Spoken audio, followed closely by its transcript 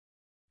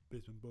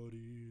Basement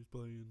buddies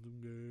playing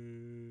some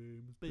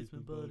games.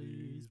 Basement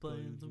buddies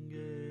playing some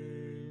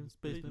games.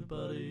 Basement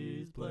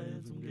buddies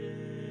playing some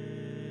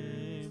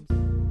games.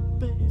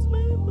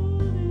 Basement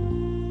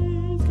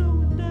buddies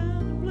going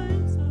down to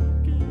play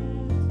some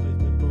games.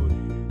 Basement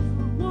buddies.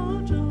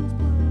 Watch us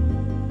play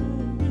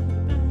really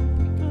bad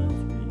because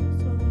we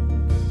suck.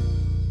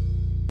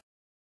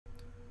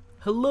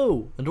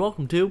 Hello and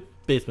welcome to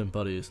Basement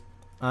Buddies.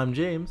 I'm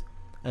James,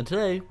 and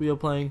today we are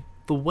playing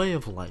The Way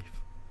of Life.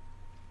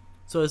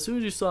 So as soon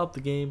as you start up the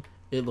game,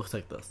 it looks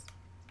like this.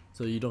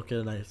 So you don't get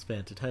a nice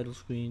fancy title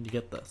screen, you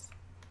get this.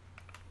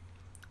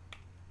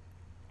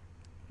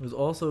 There's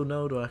also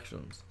no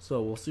directions,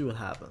 so we'll see what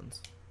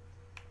happens.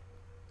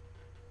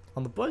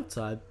 On the bright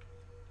side,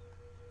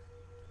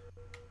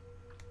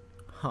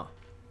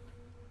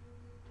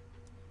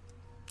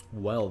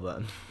 well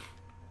then,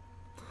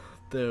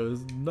 there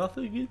is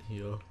nothing in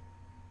here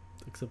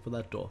except for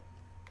that door.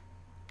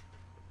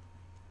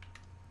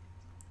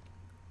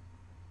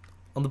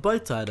 On the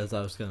bright side, as I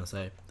was gonna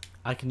say,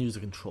 I can use a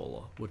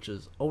controller, which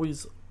is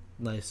always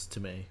nice to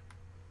me.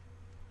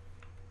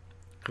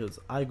 Because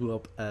I grew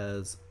up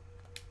as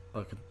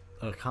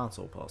a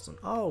console person.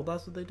 Oh,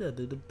 that's what they did.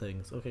 They did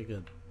things. Okay,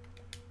 good.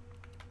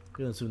 I'm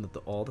gonna assume that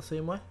they're all the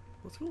same way.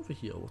 Let's go over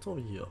here. What's over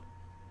here?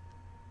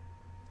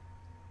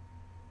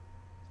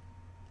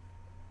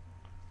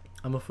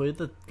 I'm afraid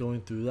that going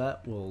through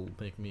that will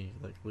make me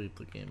like leave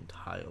the game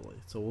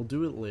entirely. So we'll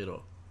do it later.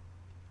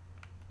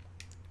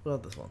 What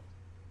about this one?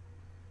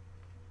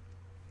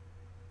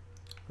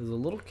 There's a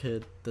little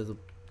kid, there's a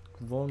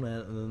grown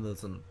man, and then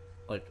there's an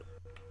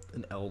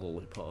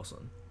elderly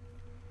person.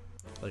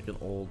 Like an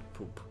old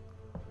poop.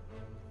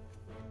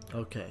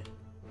 Okay.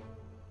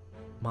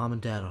 Mom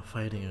and Dad are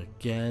fighting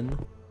again.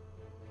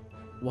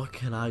 What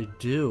can I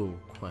do?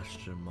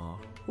 Question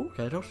mark. Ooh,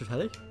 can I talk to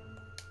Teddy?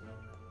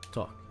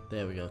 Talk.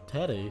 There we go.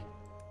 Teddy.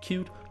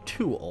 Cute.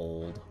 Too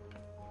old.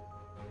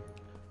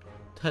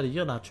 Teddy,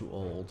 you're not too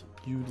old.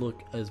 You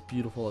look as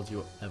beautiful as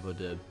you ever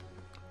did.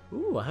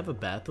 Ooh, I have a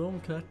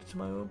bathroom connected to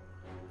my room.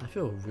 I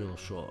feel real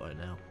short right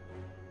now.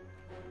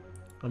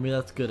 I mean,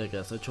 that's good, I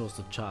guess. I chose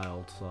the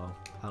child, so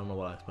I don't know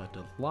what I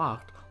expected.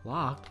 Locked,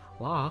 locked,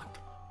 locked.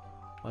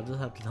 Why does it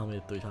have to tell me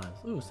it 3 times?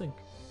 Ooh, sink.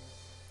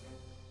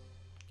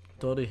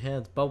 Dirty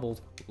hands,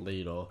 bubbles.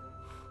 Later.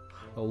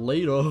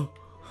 Later.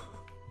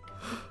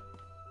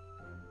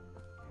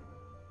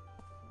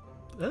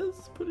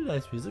 That's pretty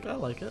nice music. I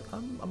like it.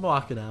 I'm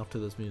rocking out to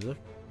this music.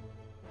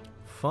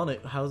 Funny.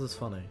 How is this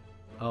funny?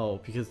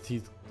 Oh, because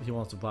he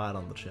wants to ride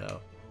on the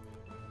show.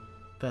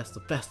 Faster,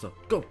 faster,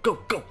 go, go,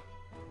 go!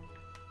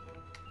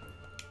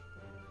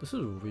 This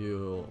is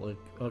real, like,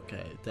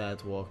 okay,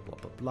 dad's walk, blah,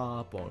 blah,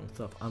 blah, boring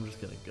stuff. I'm just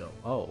gonna go.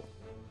 Oh.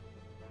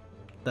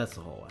 That's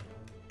the hallway.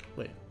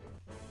 Wait.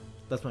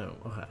 That's my room,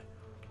 okay.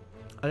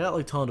 I got,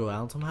 like, turned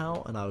around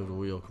somehow, and I was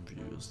real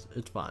confused.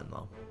 It's fine,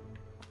 though.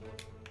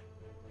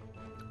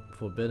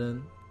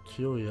 Forbidden,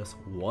 curious,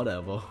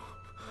 whatever.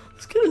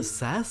 This kid is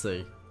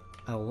sassy.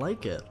 I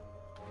like it.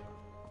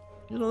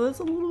 You know, there's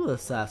a little bit of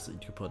sass that you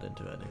can put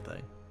into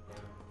anything.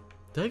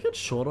 Did I get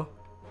shorter?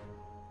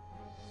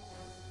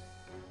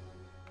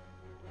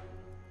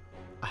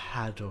 I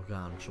had to have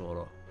gotten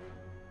shorter.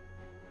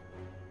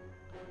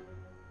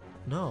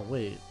 No,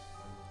 wait.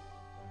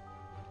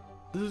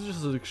 This is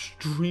just an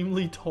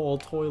extremely tall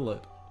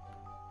toilet.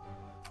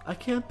 I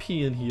can't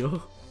pee in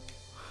here.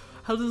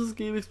 How does this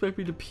game expect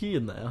me to pee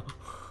in there?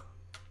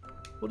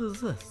 What is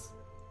this?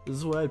 This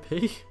is where I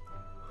pee?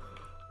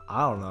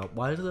 I don't know.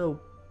 Why is there...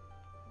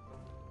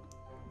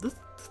 This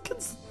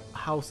kid's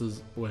house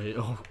is... Wait,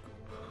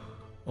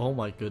 oh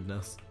my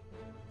goodness.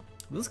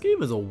 This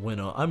game is a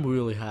winner. I'm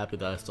really happy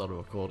that I started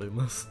recording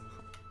this.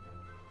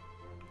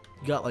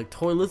 You got like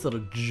toilets that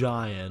are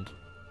giant.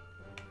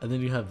 And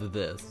then you have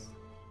this.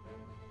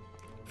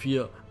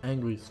 Fear,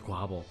 angry,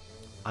 squabble.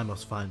 I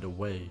must find a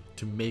way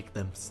to make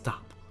them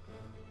stop.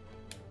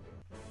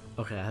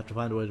 Okay, I have to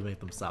find a way to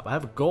make them stop. I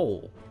have a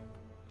goal.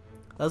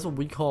 That's what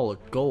we call a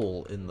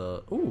goal in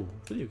the... Ooh,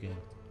 video game.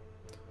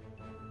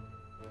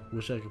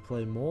 Wish I could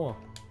play more.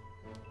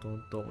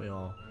 Don't we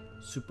all?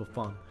 Super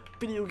fun.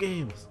 Video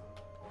games!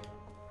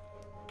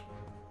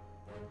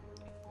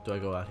 Do I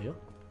go out here?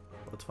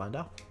 Let's find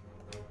out.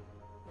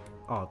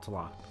 Oh, it's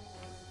locked.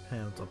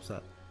 Parents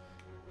upset.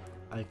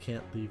 I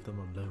can't leave them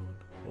alone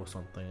or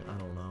something. I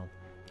don't know.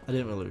 I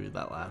didn't really read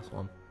that last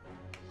one.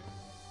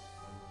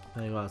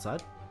 Can I go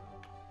outside?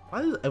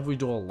 Why is every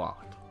door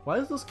locked? Why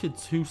is this kid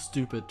too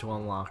stupid to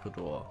unlock a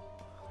door?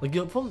 Like,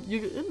 you're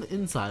in the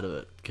inside of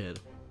it, kid.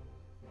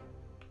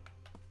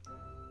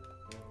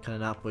 Can I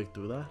not break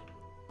through that?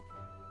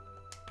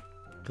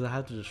 Because I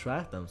have to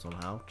distract them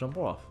somehow. Jump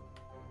off.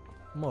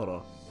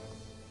 Motor.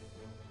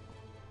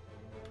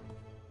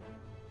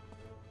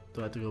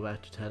 Do I have to go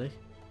back to Teddy?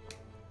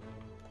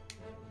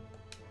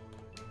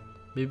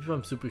 Maybe if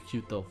I'm super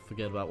cute they'll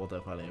forget about what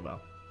they're fighting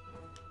about.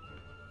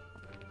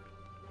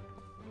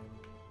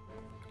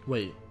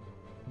 Wait.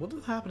 What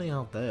is happening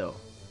out there?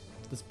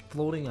 This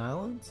floating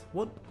islands?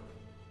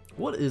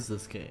 What is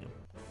this game?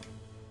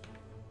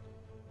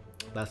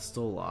 That's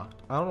still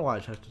locked. I don't know why I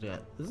checked it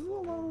yet. Is this a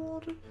lot of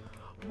laundry?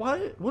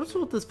 Why? What is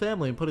with this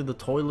family and putting the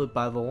toilet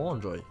by the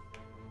laundry?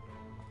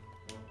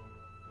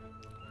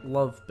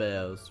 Love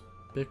bears.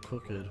 Big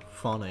crooked.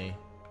 Funny.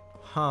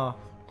 Huh.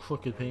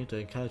 Crooked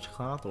painting. Catch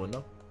clown out the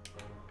window.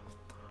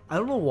 I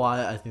don't know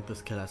why I think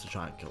this kid has to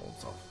try and kill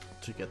himself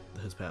to get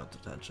his parents'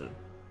 attention.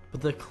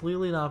 But they're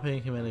clearly not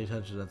paying him any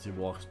attention as he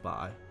walks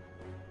by.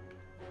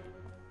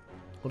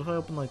 What if I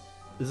open, like...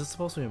 Is this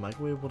supposed to be a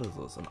microwave? What is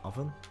this? An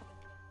oven?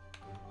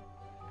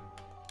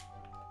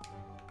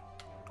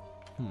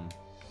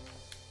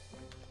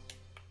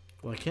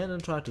 Well, I can't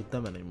interact with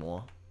them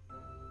anymore.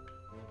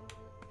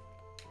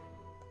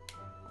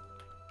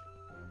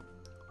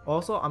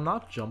 Also, I'm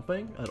not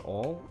jumping at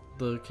all.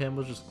 The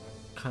camera's just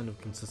kind of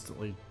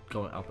consistently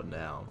going up and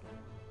down.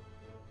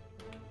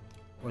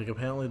 Like,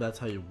 apparently that's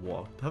how you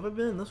walk. Have I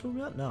been in this room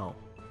yet? No.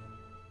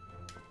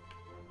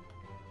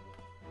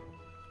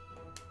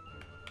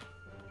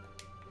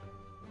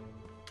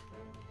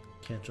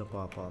 Can't jump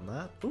up on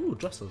that. Ooh,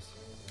 dresses.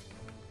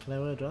 Can I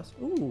wear a dress?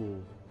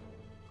 Ooh.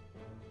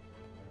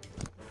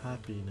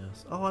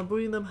 Happiness. Oh, I'm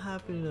bringing them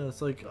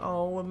happiness. Like,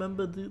 oh,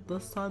 remember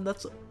this time?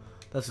 That's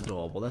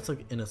adorable. That's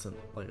like innocent,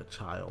 like a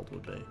child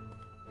would be.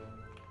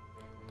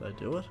 Did I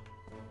do it?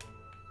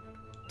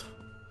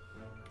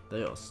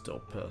 They are still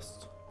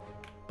pissed.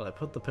 But I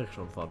put the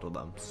picture in front of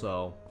them,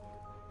 so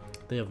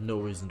they have no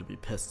reason to be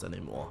pissed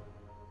anymore.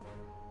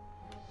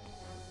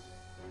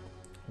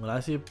 When I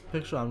see a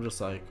picture, I'm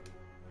just like,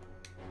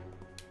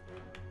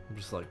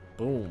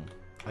 boom.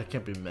 I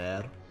can't be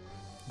mad.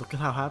 Look at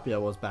how happy I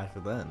was back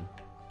then.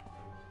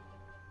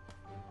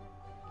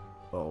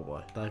 Oh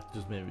boy, that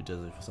just made me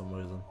dizzy for some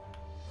reason.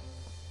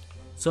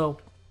 So,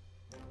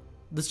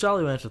 this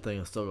Jolly Rancher thing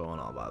is still going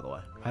on, by the way.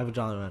 I have a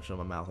Jolly Rancher in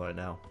my mouth right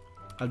now.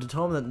 I've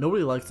determined that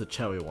nobody likes the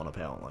cherry one,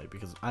 apparently,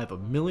 because I have a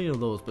million of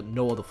those, but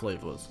no other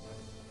flavors.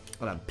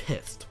 And I'm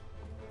pissed.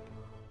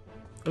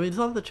 I mean, it's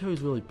not that the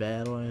cherry's really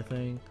bad or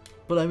anything,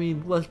 but I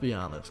mean, let's be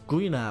honest.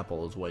 Green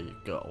apple is where you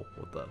go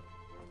with the...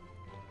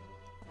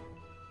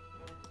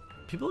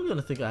 People are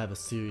gonna think I have a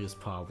serious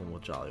problem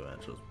with Jolly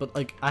Ranchers, but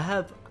like, I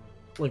have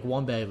like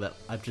one bag that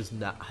I've just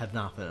have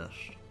not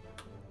finished.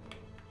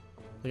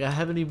 Like, I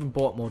haven't even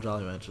bought more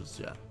Jolly Ranchers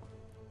yet.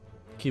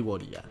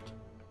 Keyword yet.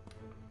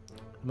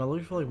 Am I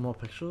looking for like more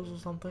pictures or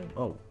something?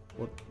 Oh,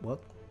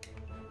 what?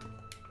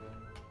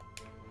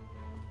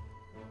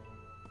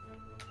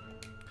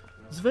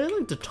 It's very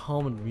like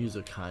determined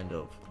music, kind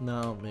of.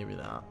 No, maybe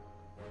not.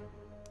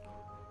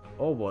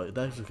 Oh boy,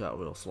 that just got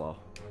real slow.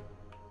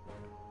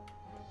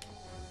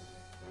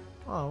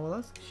 Oh, well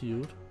that's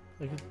cute.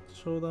 I can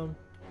show them.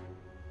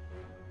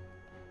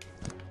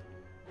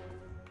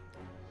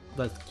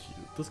 That's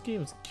cute. This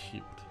game's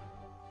cute.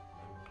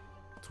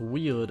 It's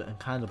weird and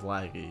kind of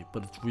laggy,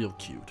 but it's real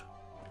cute.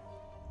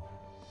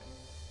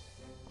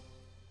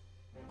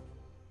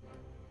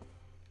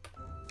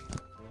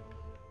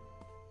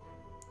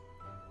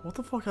 What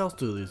the fuck else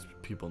do these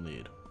people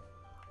need?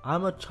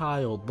 I'm a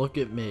child, look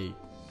at me.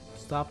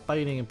 Stop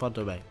fighting in front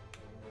of me.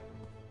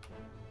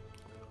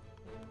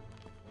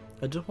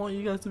 I just want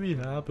you guys to be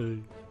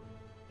happy.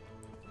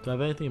 Do I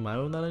have anything in my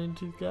room that I need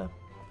to get?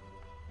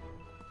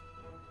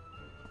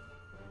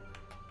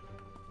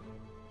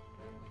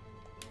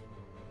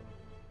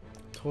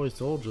 Toy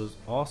soldiers,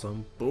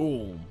 awesome.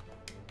 Boom.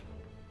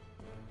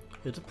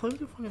 Yeah, just play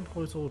with your fucking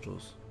toy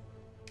soldiers.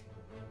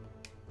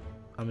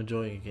 I'm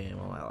enjoying a game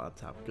on my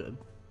laptop, good.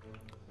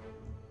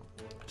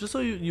 Just so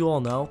you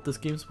all know, this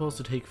game's supposed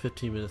to take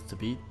 15 minutes to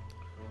beat.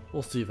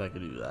 We'll see if I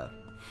can do that.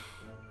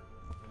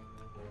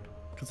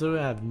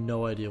 Considering I have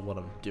no idea what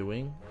I'm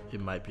doing,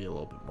 it might be a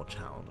little bit more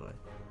challenging.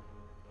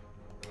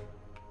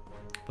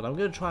 But I'm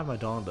gonna try my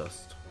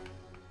darndest.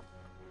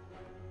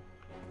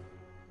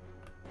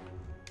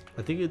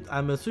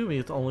 I'm assuming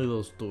it's only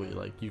those three,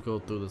 like you go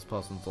through this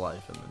person's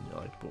life and then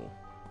you're like, boom.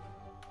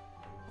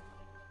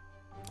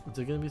 Is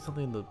there gonna be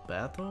something in the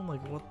bathroom?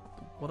 Like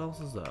what else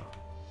is there?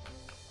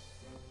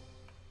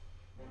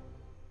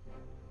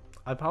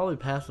 I probably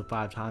passed it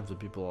 5 times and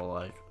people are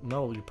like,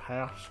 no, you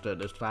passed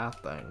it, it's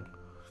that thing.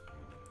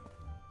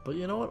 But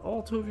you know what,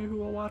 all 2 of you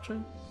who are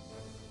watching?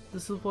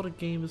 This is what a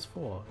game is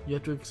for. You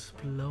have to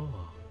explore.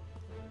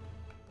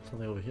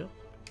 Something over here?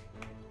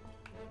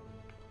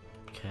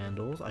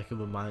 Candles. I can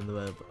remind them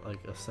of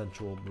like a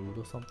sensual mood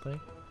or something.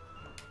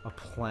 A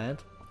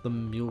plant. The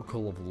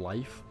miracle of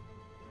life.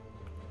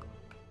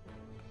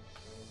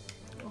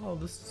 Oh,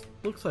 this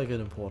looks like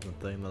an important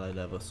thing that I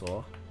never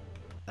saw.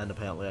 And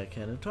apparently I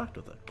can't interact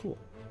with it. Cool.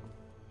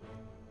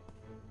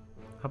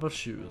 How about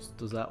shoes?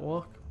 Does that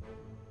work?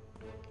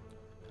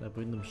 Can I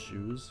bring them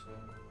shoes?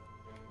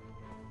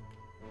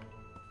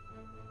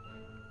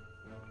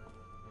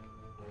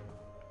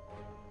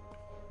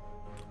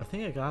 I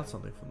think I got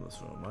something from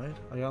this room, right?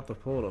 I got the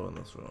photo in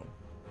this room.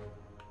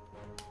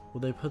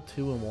 Will they put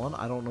 2 in 1?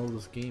 I don't know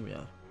this game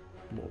yet.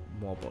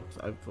 More books.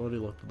 I've already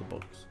looked at the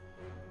books.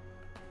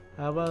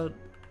 How about...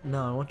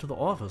 No, I went to the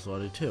office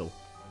already too.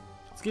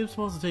 This game's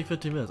supposed to take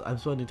 15 minutes. I'm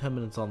spending 10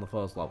 minutes on the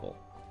first level.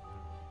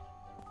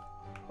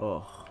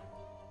 Ugh.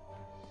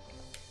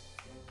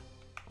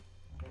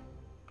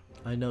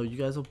 I know you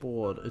guys are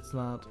bored. It's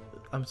not.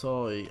 I'm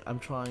sorry. I'm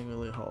trying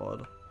really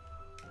hard.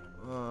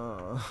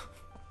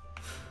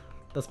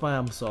 That's my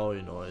I'm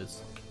sorry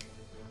noise.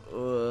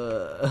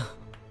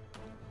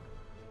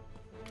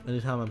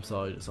 Anytime I'm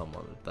sorry to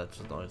someone, that's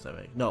just the noise I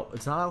make. No,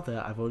 it's not out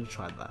there. I've already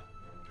tried that.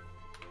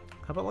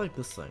 How about like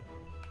this thing?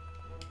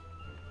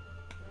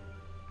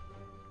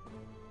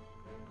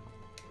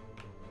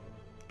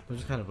 I'm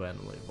just kind of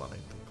randomly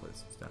wanting to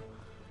place this down.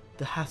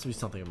 There has to be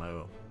something in my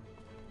room.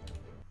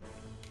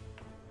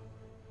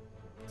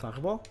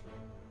 Soccer ball?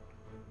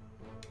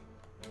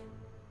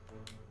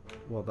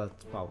 Well,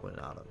 that's probably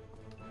not it.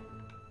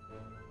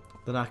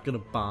 They're not gonna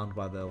bond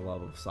by their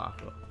love of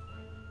soccer.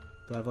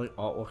 Do I have like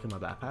artwork in my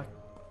backpack?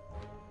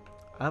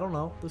 I don't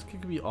know. This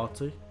could be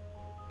artsy.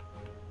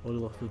 What do you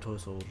look through toy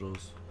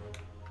soldiers?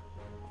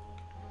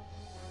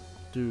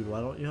 Dude, why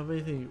don't you have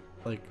anything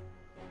like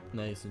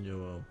nice in your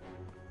room?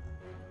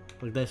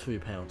 Like nice for your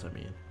parents, I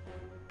mean.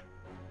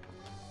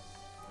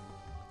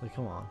 Like,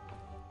 come on.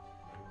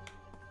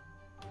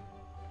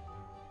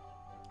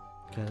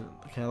 Can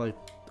I like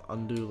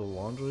undo the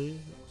laundry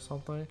or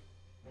something?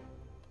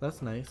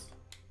 That's nice.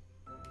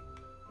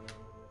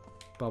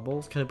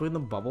 Bubbles? Can I bring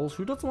them bubbles?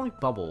 Who doesn't like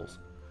bubbles?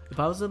 If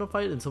I was in a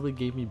fight and somebody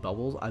gave me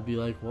bubbles, I'd be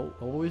like,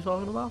 what were we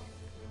talking about?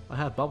 I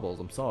have bubbles.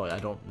 I'm sorry, I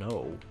don't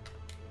know.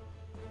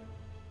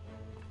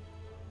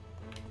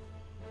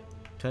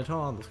 Can I turn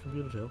on this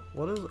computer too?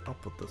 What is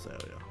up with this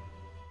area?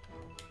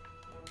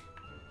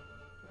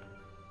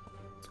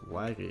 It's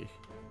laggy,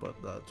 but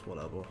that's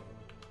whatever.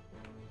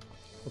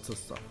 What's this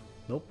stuff?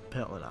 Nope,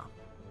 apparently not.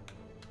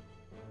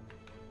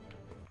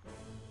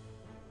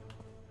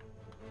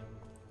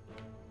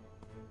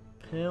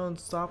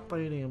 Parents, stop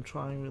fighting. I'm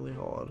trying really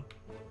hard.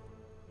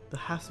 There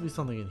has to be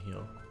something in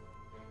here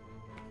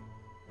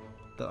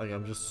that like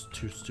I'm just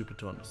too stupid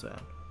to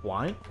understand.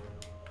 Wine?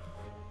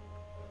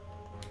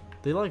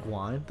 They like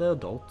wine? They're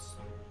adults.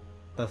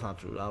 That's not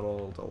true. Not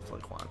all adults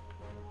like wine.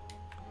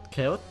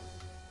 Carrot?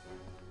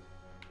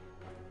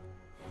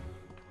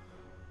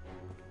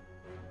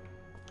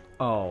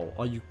 Oh,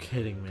 are you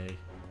kidding me?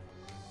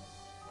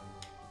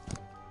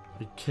 Are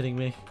you kidding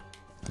me?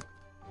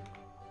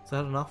 Is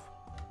that enough?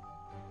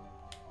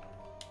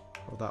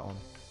 Oh, that one.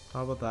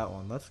 How about that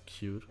one? That's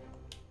cute.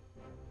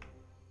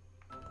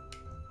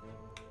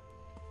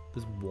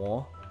 There's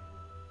more?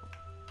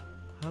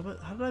 How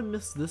did I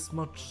miss this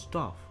much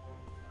stuff?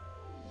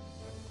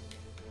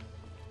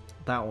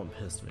 That one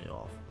pissed me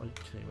off. Are you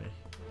kidding me?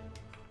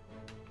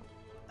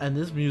 And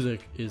this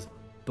music is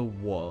the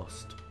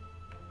worst.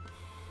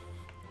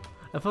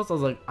 At first I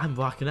was like, I'm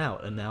rocking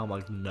out, and now I'm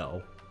like,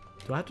 no.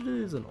 Do I have to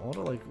do these in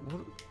order? Like,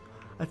 what?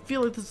 I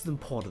feel like this is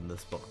important in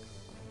this book.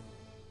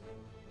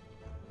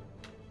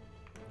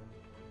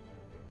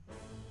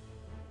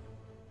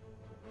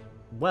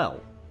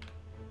 Well,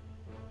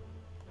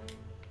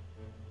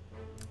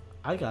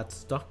 I got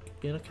stuck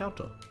in a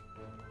counter.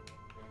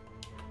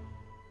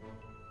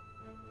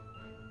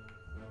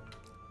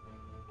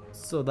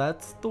 So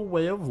that's the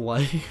way of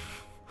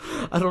life.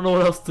 I don't know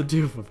what else to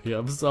do from here.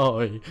 I'm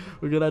sorry.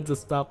 We're gonna have to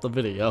stop the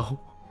video.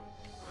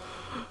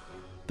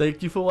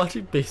 Thank you for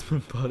watching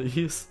Basement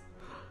Buddies.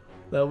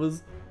 That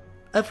was...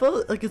 I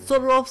felt like it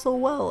started off so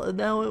well, and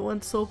now it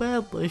went so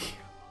badly.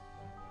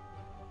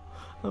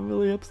 I'm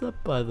really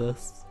upset by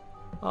this.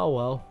 Oh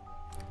well.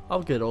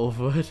 I'll get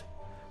over it.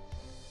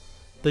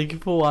 Thank you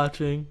for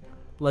watching.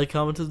 Like,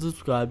 comment, and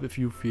subscribe if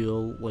you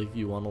feel like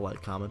you want to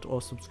like, comment,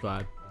 or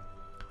subscribe.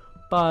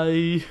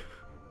 Bye.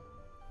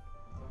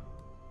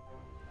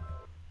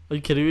 Are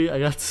you kidding me? I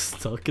got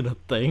stuck in a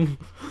thing.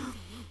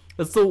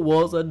 That's the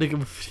worst ending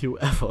of a video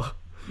ever.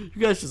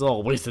 You guys just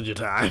all wasted your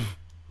time.